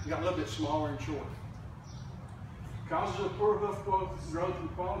got a little bit smaller and shorter. Causes of poor hoof growth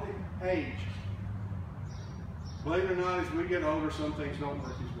and quality, age. Believe it or not, as we get older, some things don't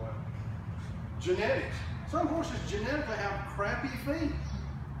work as well. Genetics. Some horses genetically have crappy feet.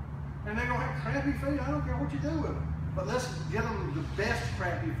 And they're going to have crappy feet, I don't care what you do with them. But let's get them the best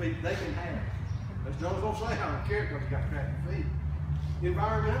crappy feet they can have. As John's going to say, I don't care because he's got crappy feet.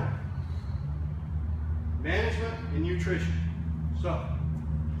 Environmental. Management and nutrition. So,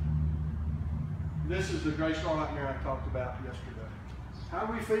 this is the gray starlight mare I talked about yesterday. How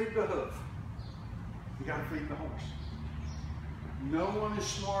do we feed the hoof? You got to feed the horse. No one is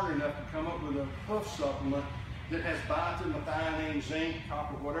smart enough to come up with a hoof supplement that has biotin, methionine, zinc,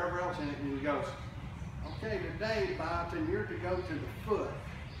 copper, whatever else in it, and he goes, okay, today biotin, you're to go to the foot.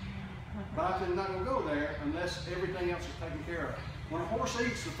 Biotin's not going to go there unless everything else is taken care of. When a horse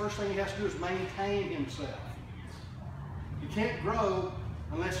eats, the first thing he has to do is maintain himself. He can't grow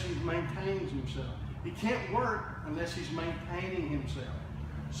unless he maintains himself. He can't work unless he's maintaining himself.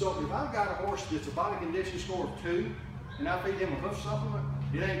 So if I've got a horse that's a body condition score of 2, and I feed him a hoof supplement,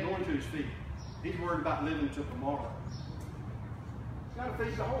 it ain't going to his feet. He's worried about living until tomorrow. Got to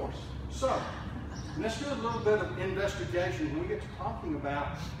feed the horse. So, let's do a little bit of investigation when we get to talking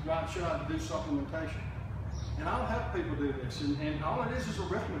about should I do supplementation. And I'll help people do this, and all it is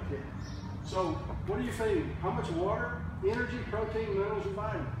arithmetic. So, what do you feed? How much water, energy, protein, minerals, and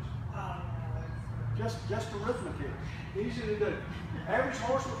vitamins? Just arithmetic. Easy to do. Average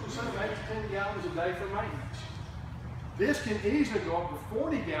horse will consume 8 to 10 gallons a day for maintenance. This can easily go up to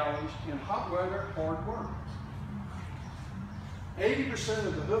 40 gallons in hot weather, hard work. 80%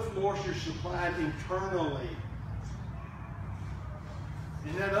 of the hoof moisture is supplied internally.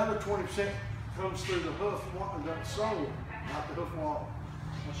 And that other 20% comes through the hoof, the sole, not the hoof wall.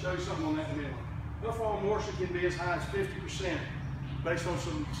 I'll show you something on that in a minute. Hoof wall moisture can be as high as 50% based on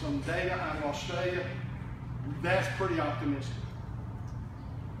some data out of Australia. That's pretty optimistic.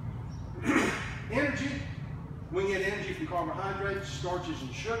 Energy. We can get energy from carbohydrates, starches,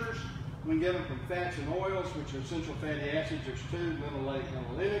 and sugars. We can get them from fats and oils, which are essential fatty acids. There's 2, linoleic and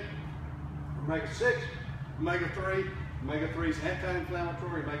linoleic. Omega-6, omega-3. Omega-3 is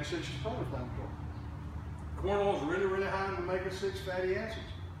anti-inflammatory. Omega-6 is pro-inflammatory. Corn oil is really, really high in omega-6 fatty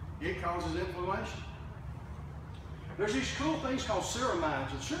acids. It causes inflammation. There's these cool things called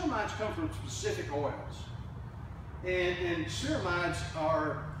ceramides, and ceramides come from specific oils. And ceramides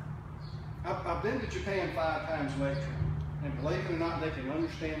are, I've been to Japan 5 times lately, and believe it or not, they can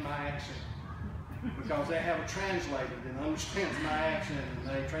understand my accent because they have a translator that understands my accent and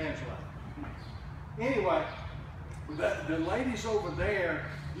they translate. Anyway, the ladies over there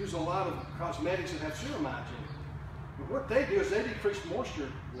use a lot of cosmetics that have ceramides in it. But what they do is they decrease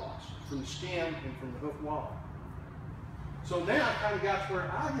moisture loss from the skin and from the hoof wall. So now I kind of got to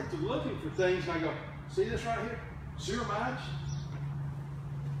where I get to looking for things and I go, see this right here? Ceramides?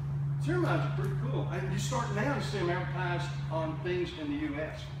 Ceramides are pretty cool. And you start now to see them advertised on things in the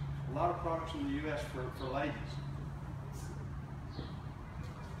U.S. A lot of products in the U.S. for ladies.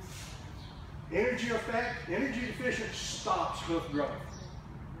 Energy effect, energy deficient stops hoof growth.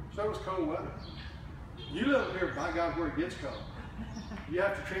 So does cold weather. You live up here, by God, where it gets cold. You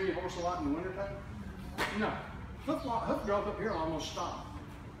have to trim your horse a lot in the wintertime? No. Hoof growth up here will almost stop.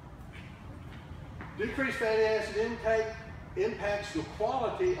 Decreased fatty acid intake impacts the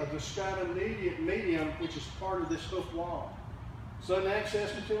quality of the stratum medium, which is part of this hoof wall. Sudden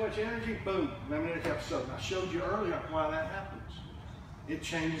access to too much energy, boom, magnetic episode. I showed you earlier why that happens. It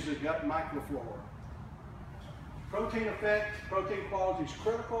changes the gut microflora. Protein effect, protein quality is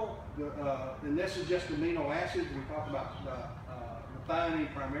critical, and this is just amino acids. We talk about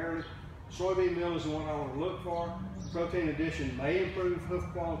methionine primarily. Soybean meal is the one I want to look for. Protein addition may improve hoof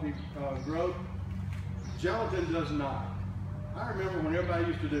quality growth. Gelatin does not. I remember when everybody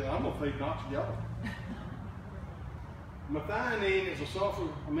used to do, I'm going to feed Knox gelatin. Methionine is a sulfur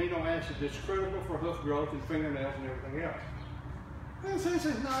amino acid that's critical for hoof growth and fingernails and everything else. And since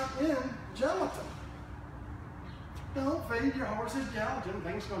it's not in gelatin, don't feed your horses gelatin.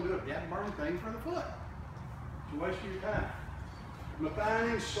 Things going to do a gap-burning thing for the foot. It's a waste of your time.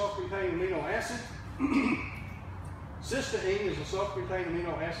 Methionine is a self-contained amino acid. Cysteine is a self-contained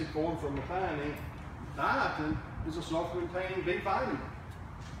amino acid formed from methionine. Biotin is a self-contained B vitamin.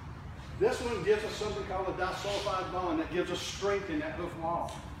 This one gives us something called a disulfide bond that gives us strength in that hoof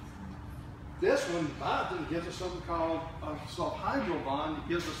wall. This one, biotin, gives us something called a sulfhydryl bond that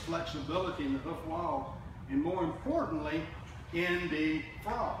gives us flexibility in the hoof wall, and more importantly, in the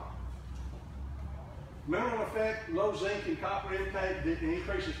frog. Mineral effect, low zinc and copper intake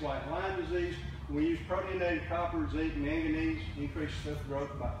increases white line disease. We use proteinated copper, zinc, and manganese, increases hoof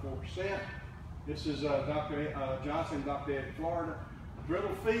growth by 4%. This is Dr. Johnson, Dr. Ed, Florida.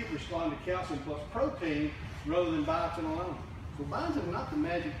 Brittle feet respond to calcium plus protein rather than biotin alone. So biotin is not the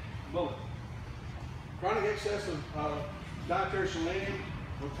magic bullet. Chronic excess of dietary selenium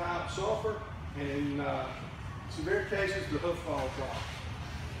will tie up sulfur, and in severe cases, the hoof falls off.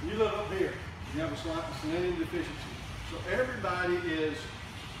 You live up here, you have a selenium deficiency. So everybody is,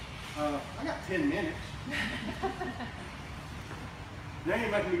 I got 10 minutes. Now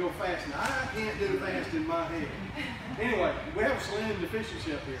you're making me go fast. Now I can't do fast in my head. Anyway, we have a selenium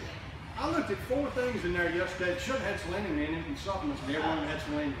deficiency up here. I looked at 4 things in there yesterday that should have had selenium in it, and supplements, and everyone had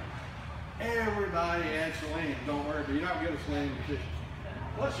selenium. Everybody adds selenium, don't worry, but you're not going to get a selenium deficiency.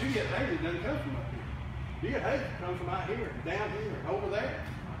 Plus, you get hay that doesn't come from up here. You get hay that comes from out here, down here, over there.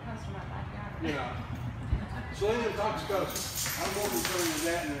 It comes from my backyard. You know. Selenium toxicosis. I'm more concerned with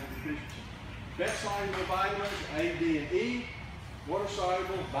that than the deficiency. Best soluble vitamins, A, D, and E. Water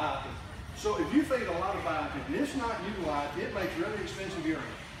soluble, biotin. So if you feed a lot of biotin and it's not utilized, it makes really expensive urine.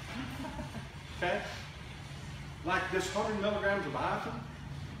 Okay? Like this 100 milligrams of biotin.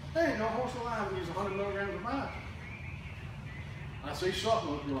 There ain't no horse alive that uses 100 milligrams of biotin. I see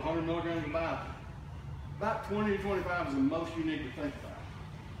supplements with 100 milligrams of biotin. About 20 to 25 is the most you need to think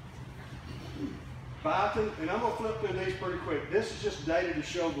about. Biotin, and I'm going to flip through these pretty quick. This is just data to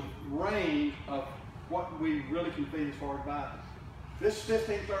show the range of what we really can feed as far as biotin. This is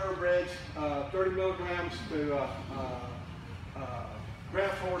 15 thoroughbreds, 30 milligrams to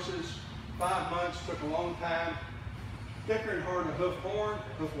draft horses, 5 months, took a long time. Thicker and harder hoof horn,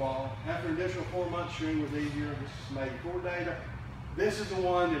 hoof wall. After an additional 4 months, shoeing was easier. This is made for data. This is the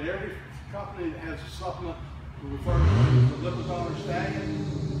one that every company that has a supplement will refer to the lipid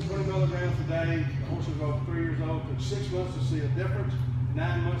stallion. 20 milligrams a day. The horse is over 3 years old. Took 6 months to see a difference.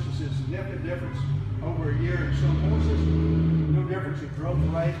 9 months to see a significant difference. Over a year in some horses. No difference in growth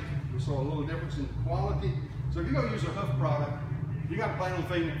rate. We saw a little difference in quality. So if you're going to use a hoof product, you got to plan on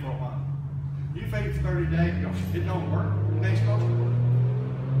feeding it for a while. You feed it for 30 days, it don't work. It ain't supposed to work.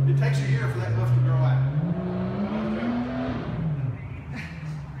 It takes a year for that hoof to grow out.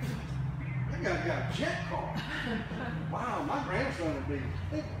 That guy got a jet car. Wow, my grandson would be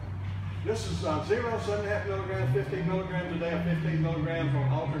big. This is 0, 7.5 milligrams, 15 milligrams a day, or 15 milligrams on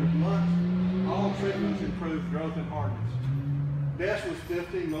alternate months. All treatments improve growth and hardness. Best was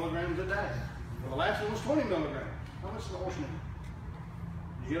 15 milligrams a day. Well, the last one was 20 milligrams. How much does the horse need?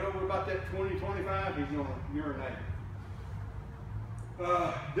 You get over about that 20, 25, he's going to urinate.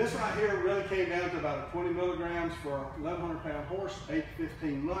 This right here really came down to about 20 milligrams for a 1,100-pound horse, 8 to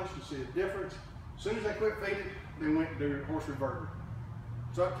 15 months to see a difference. As soon as they quit feeding, they went to their horse reverted.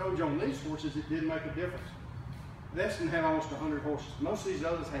 So I told you on these horses it did make a difference. This one had almost 100 horses. Most of these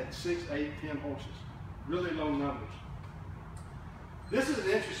others had 6, 8, 10 horses. Really low numbers. This is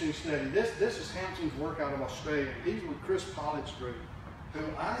an interesting study. This is Hampton's work out of Australia. These were Chris Pollitt's group, who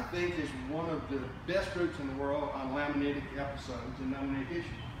I think is one of the best groups in the world on laminitic episodes and laminitic issues.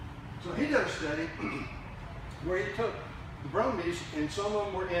 So he did a study where he took the brumbies, and some of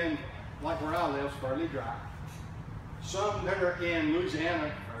them were in, like where I live, fairly dry. Some that are in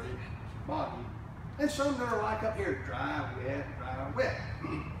Louisiana, fairly boggy. And some that are like up here, dry, wet.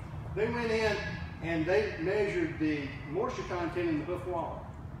 They went in and they measured the moisture content in the hoof wall.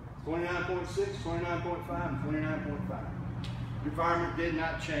 29.6, 29.5, and 29.5. The environment did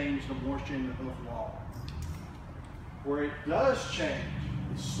not change the moisture in the hoof wall. Where it does change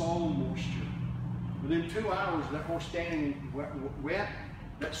is sole moisture. Within 2 hours, that horse standing wet,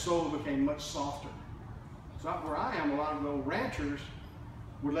 that sole became much softer. So out where I am, a lot of the old ranchers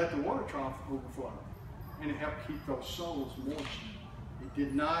would let the water trough overflow, and it helped keep those soles moist. It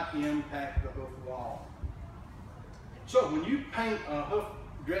did not impact the hoof wall. So when you paint a hoof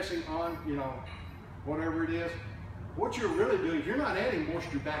dressing on, whatever it is, what you're really doing is you're not adding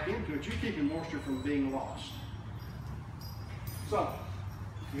moisture back into it, you're keeping moisture from being lost. So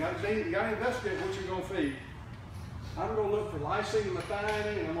you got to investigate what you're going to feed. I'm going to look for lysine and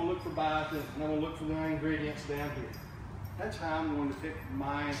methionine, and I'm going to look for biotin, and I'm going to look for the ingredients down here. That's how I'm going to pick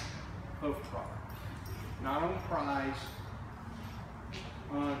my hoof product. Not on price,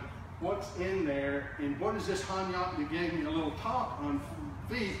 on what's in there, and what is this Hanyok that gave me a little talk on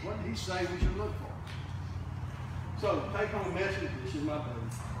feed, what did he say we should look for? So, take home message, this is my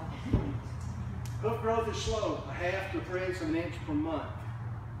buddy. Hoof growth is slow, 1/2 to 3/8 of an inch per month.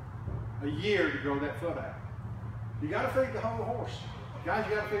 A year to grow that foot out. You got to feed the whole horse. Guys,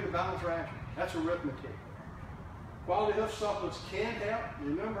 you got to feed a balanced ration. That's arithmetic. Quality hoof supplements can help.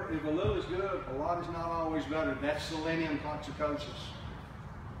 Remember, if a little is good, a lot is not always better. That's selenium toxicosis.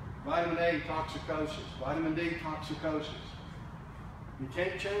 Vitamin A toxicosis. Vitamin D toxicosis. You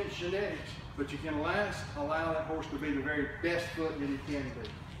can't change genetics, but you can allow that horse to be the very best foot that he can be.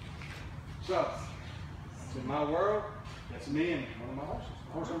 So, it's in my world, that's me and one of my horses.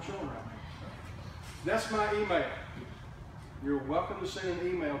 The horse I'm showing right now. That's my email. You're welcome to send an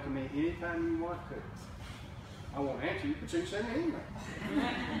email to me anytime you want to. I won't answer you, but you can send me an email.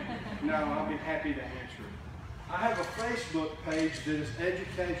 No, I'll be happy to answer it. I have a Facebook page that is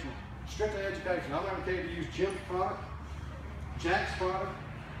educational, strictly educational. I'm not going to tell you to use Jim's product, Jack's product,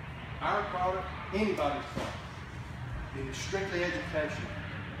 our product, anybody's product. It is strictly educational.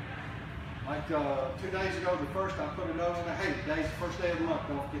 Like 2 days ago, the first I put it over there, hey, today's the first day of the month,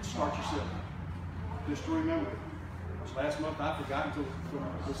 don't forget to start your silver. Just to remember it. Because last month I forgot until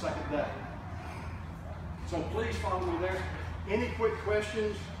the second day. So please follow me there. Any quick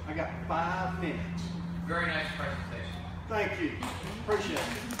questions? I got 5 minutes. Very nice presentation. Thank you. Appreciate it.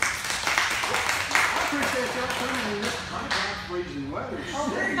 I appreciate y'all coming in this freezing weather. Oh,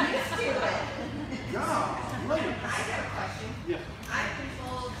 we're used to it. God, look. I got a question. Yes. I've been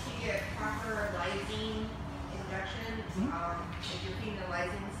told to get proper lysine injections. If you're feeding a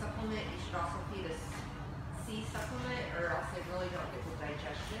lysine supplement, you should also feed a C supplement, or else they really don't get the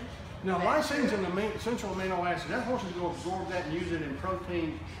digestion. Now, lysine's an essential amino acid. That horse is going to absorb that and use it in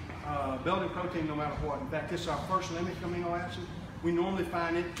protein, building protein no matter what. In fact, this is our first limited amino acid. We normally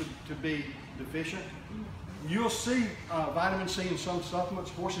find it to be deficient. You'll see vitamin C in some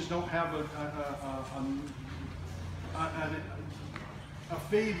supplements. Horses don't have a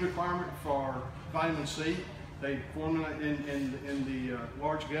feed requirement for vitamin C. They formulate in the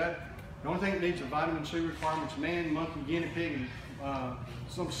large gut. The only thing that needs a vitamin C requirement is man, monkey, guinea pig, and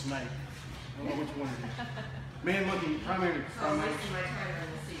some snake. I don't know which one it is. Man, monkey, primarily. So I'm wasting my time on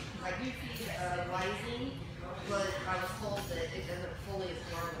the C. I do feed lysine, but I was told that it doesn't fully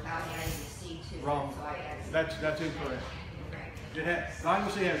absorb without adding the C to it. Wrong. So I added That's incorrect. Okay.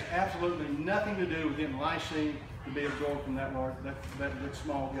 Vitamin C has absolutely nothing to do with getting lysine to be absorbed from that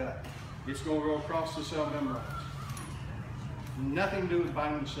small gut. It's going to go across the cell membranes. Nothing to do with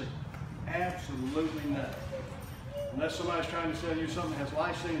vitamin C. Absolutely nothing. Unless somebody's trying to sell you something that has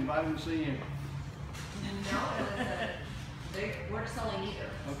lysine and vitamin C in it. No, they weren't selling either.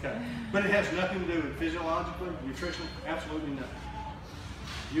 Okay. But it has nothing to do with physiologically, nutrition, absolutely nothing.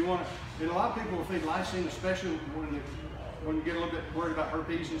 You want to, and a lot of people will feed lysine, especially when you get a little bit worried about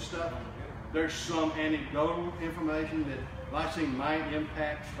herpes and stuff. There's some anecdotal information that lysine might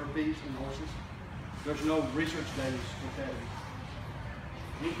impact herpes in horses. There's no research data supporting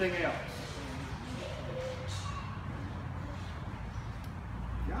that. Anything else?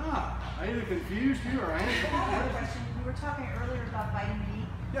 God, I either confused you or answered I have a you. question. You were talking earlier about vitamin E.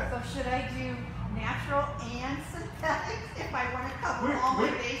 Yeah. So should I do natural and synthetic if I want to cover all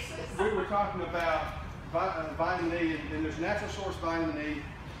my bases? We were talking about vitamin E, and there's natural source vitamin E,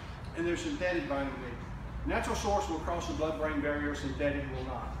 and there's synthetic vitamin E. Natural source will cross the blood-brain barrier, synthetic will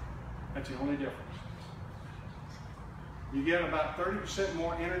not. That's the only difference. You get about 30%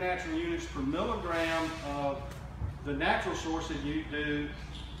 more international units per milligram of the natural source that you do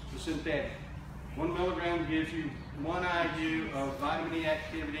the synthetic. 1 milligram gives you 1 IU of vitamin E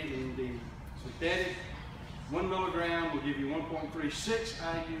activity in the synthetic. 1 milligram will give you 1.36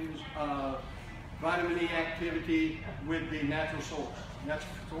 IUs of vitamin E activity with the natural source.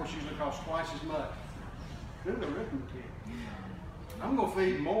 Natural source usually costs twice as much. Do the arithmetic. I'm going to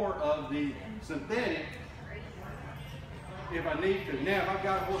feed more of the synthetic if I need to. Now, if I've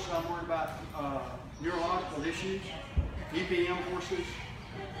got a horse that I'm worried about neurological issues, EPM horses,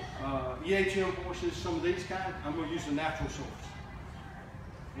 EHM horses, some of these kinds, I'm going to use the natural source.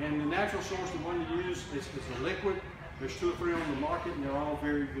 And the natural source, the one to use, is a liquid. There's 2 or 3 on the market, and they're all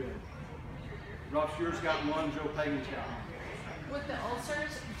very good. Rob Stewart's got one, Joe Pagan's got one. With the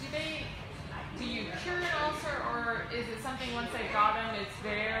ulcers, do you cure an ulcer, or is it something once they've got them, it's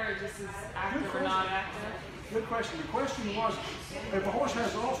there, or just is active or not active? Good question. The question was, if a horse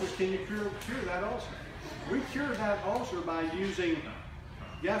has ulcers, can you cure that ulcer? We cure that ulcer by using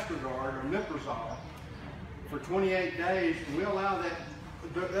Gastrogard or Miprazole for 28 days, and we allow that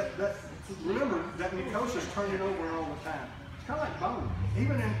remember, that mucosa is turning over all the time. It's kind of like bone.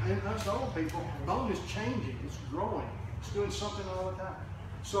 Even in us old people, bone is changing, it's growing, it's doing something all the time.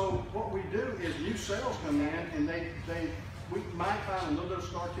 So what we do is new cells come in, and we might find a little bit of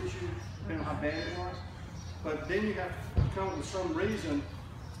scar tissue, depending on how bad it was. But then you have to come up with some reason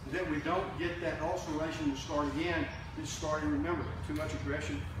that we don't get that ulceration to start again. It's starting, remember, too much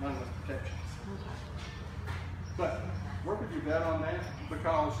aggression, not enough protection. But work with your vet on that,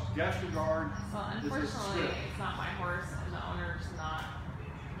 because Gastrogard Well, unfortunately, it's not my horse, and the owner's not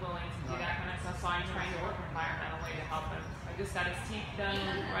willing to do that kind of stuff, so I'm trying to work environmentally to help him. I just got his teeth done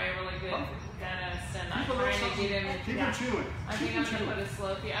by a really good dentist, and I'm trying to get him. Keep him chewing. I think I'm going to put a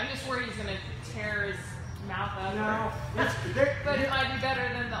slow feed. I'm just worried he's going to tear his mouth up. No, but it might be better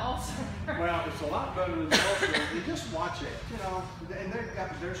than the ulcer. Well, it's a lot better than the ulcer. You just watch it, you know. And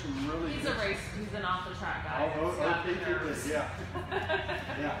there's some really. He's an off the track guy. Yeah.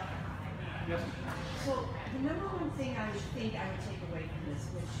 Yeah. Yes. So the number one thing I would think I would take away from this,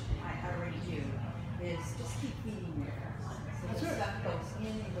 which I already do, is just keep feeding their cows. So That's the it. stuff goes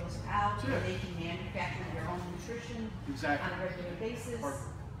in and goes out, That's where it. they can manufacture their own nutrition Exactly. on a regular basis. Or-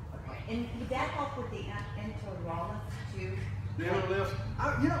 And would that help with the enterolith too? The interlifts,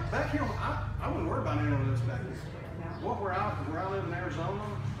 you know, back here, I wouldn't worry about interlifts back here. Where I live in Arizona,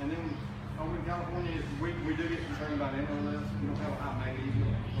 and then over in California, we do get concerned about interlifts. We don't have a high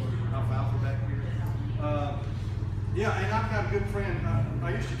magnesium or alfalfa back here. Yeah, and I've got a good friend.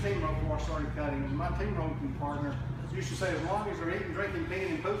 I used to team rope before I started cutting, and my team roping partner used to say, as long as they're eating, drinking, peeing,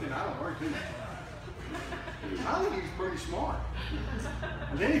 and pooping, I don't worry too much. I think he's pretty smart.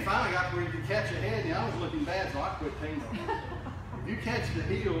 And then he finally got where he could catch a head, and I was looking bad, so I quit team roping. If you catch the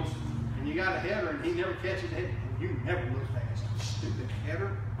heels and you got a header and he never catches the head, you never look fast. Stupid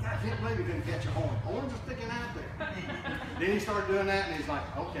header. God, I can't believe he didn't catch a horn. Horns are sticking out there. Then he started doing that, and he's like,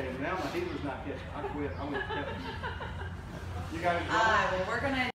 okay, now my heeler's not catching. I quit. I'm going to cut. You got it. Well, we're gonna